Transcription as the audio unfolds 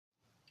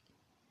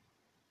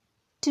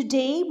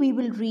Today we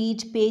will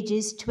read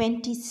pages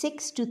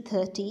 26 to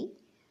 30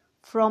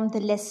 from the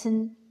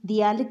lesson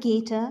The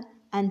Alligator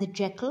and the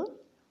Jackal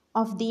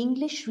of the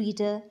English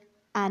reader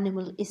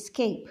Animal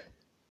Escape.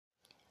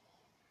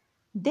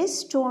 This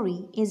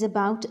story is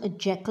about a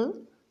jackal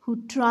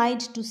who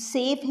tried to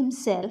save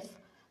himself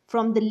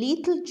from the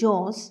lethal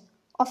jaws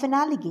of an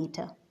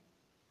alligator.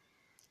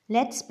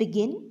 Let's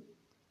begin.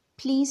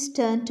 Please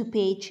turn to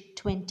page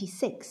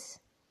 26.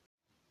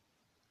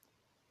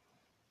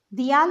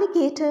 The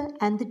Alligator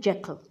and the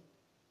Jackal.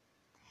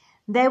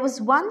 There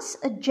was once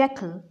a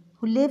jackal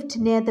who lived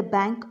near the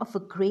bank of a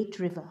great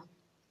river.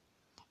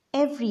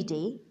 Every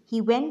day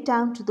he went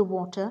down to the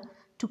water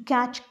to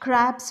catch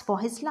crabs for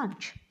his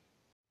lunch.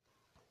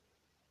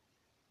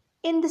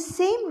 In the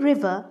same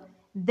river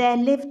there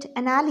lived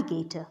an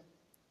alligator.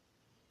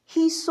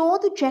 He saw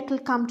the jackal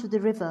come to the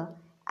river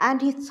and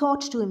he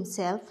thought to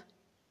himself,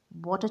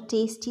 "What a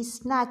tasty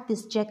snack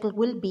this jackal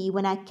will be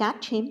when I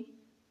catch him."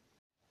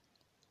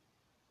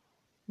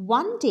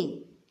 One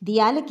day, the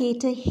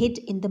alligator hid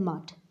in the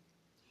mud.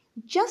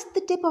 Just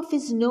the tip of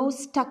his nose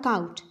stuck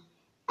out,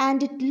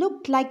 and it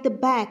looked like the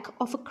back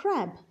of a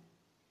crab.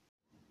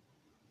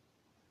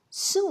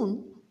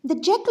 Soon, the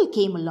jackal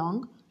came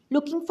along,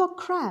 looking for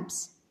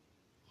crabs.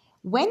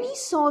 When he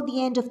saw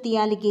the end of the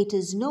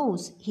alligator's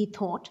nose, he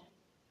thought,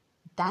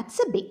 "That's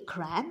a big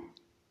crab,"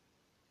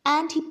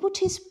 and he put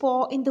his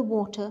paw in the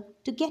water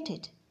to get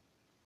it.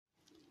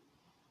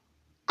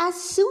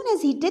 As soon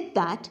as he did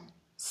that,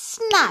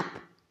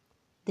 snap!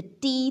 The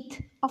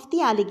teeth of the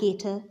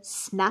alligator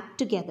snapped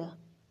together.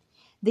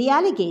 The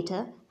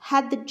alligator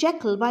had the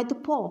jackal by the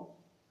paw.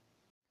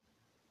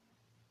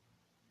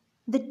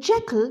 The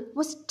jackal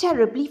was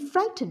terribly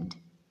frightened.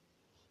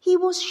 He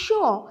was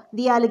sure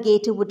the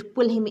alligator would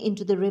pull him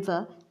into the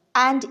river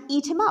and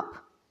eat him up.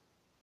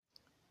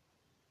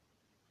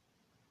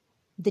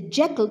 The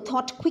jackal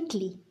thought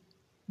quickly.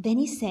 Then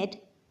he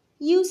said,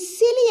 "You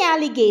silly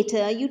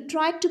alligator, you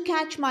tried to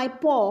catch my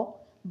paw,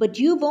 but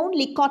you've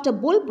only caught a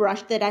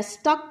bulrush that I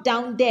stuck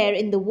down there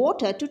in the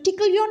water to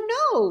tickle your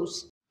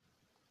nose."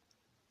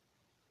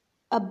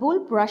 A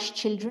bulrush,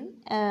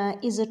 children,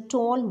 is a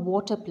tall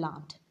water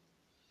plant.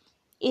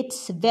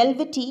 It's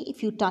velvety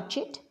if you touch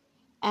it,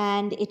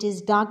 and it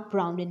is dark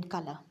brown in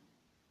color.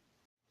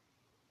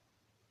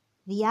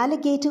 The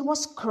alligator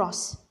was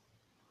cross.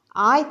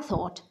 "I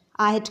thought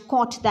I had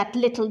caught that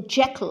little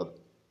jackal,"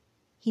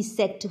 he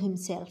said to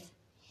himself.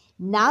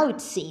 "Now it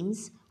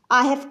seems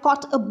I have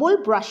caught a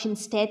bulrush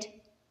instead."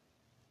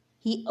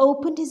 He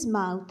opened his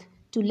mouth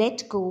to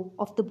let go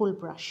of the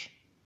bulrush.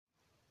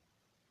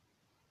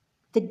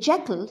 The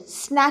jackal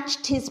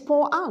snatched his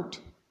paw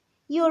out.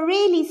 "You're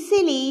really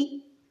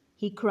silly,"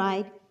 he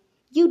cried.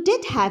 "You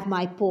did have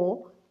my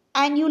paw,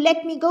 and you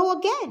let me go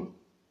again.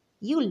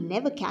 You'll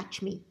never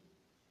catch me."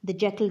 The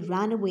jackal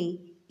ran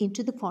away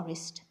into the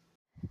forest.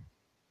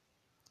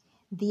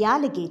 The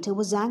alligator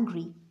was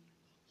angry.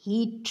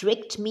 "He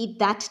tricked me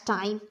that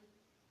time,"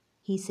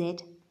 he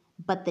said,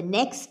 "but the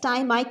next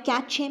time I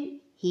catch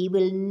him, he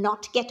will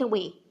not get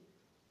away."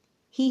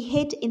 He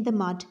hid in the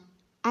mud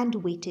and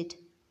waited.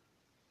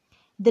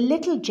 The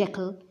little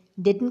jackal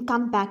didn't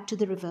come back to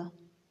the river.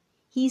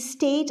 He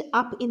stayed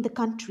up in the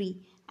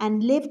country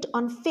and lived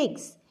on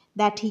figs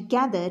that he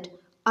gathered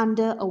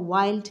under a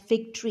wild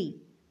fig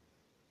tree.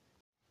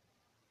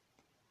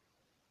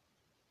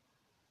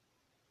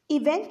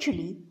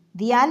 Eventually,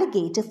 the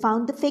alligator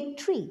found the fig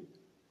tree.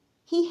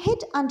 He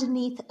hid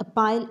underneath a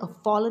pile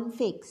of fallen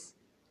figs.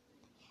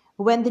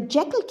 When the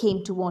jackal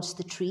came towards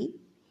the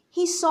tree,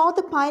 he saw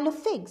the pile of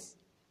figs.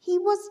 He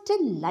was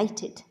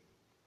delighted.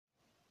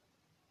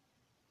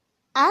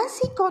 As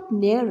he got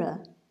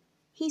nearer,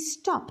 he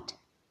stopped.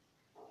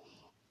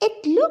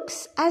 "It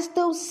looks as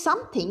though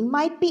something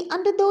might be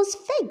under those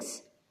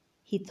figs,"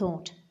 he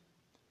thought.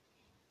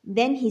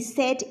 Then he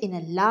said in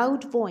a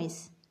loud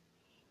voice,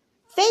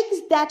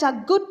 "Figs that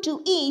are good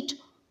to eat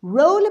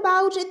roll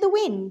about in the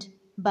wind,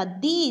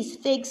 but these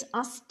figs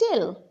are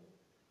still.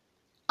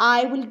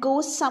 I will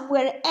go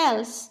somewhere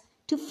else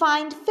to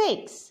find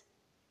figs."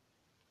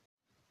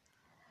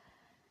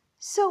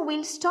 So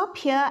we'll stop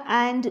here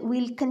and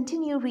we'll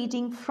continue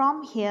reading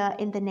from here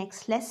in the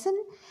next lesson.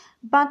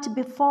 But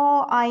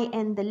before I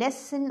end the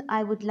lesson,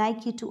 I would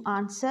like you to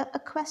answer a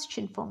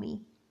question for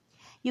me.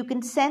 You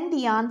can send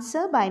the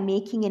answer by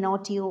making an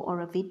audio or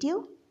a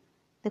video.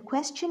 The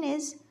question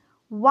is,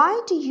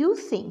 why do you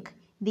think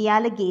the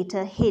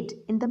alligator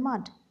hid in the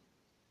mud?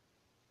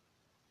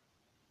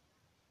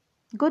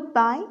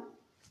 Goodbye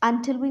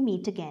until we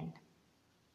meet again.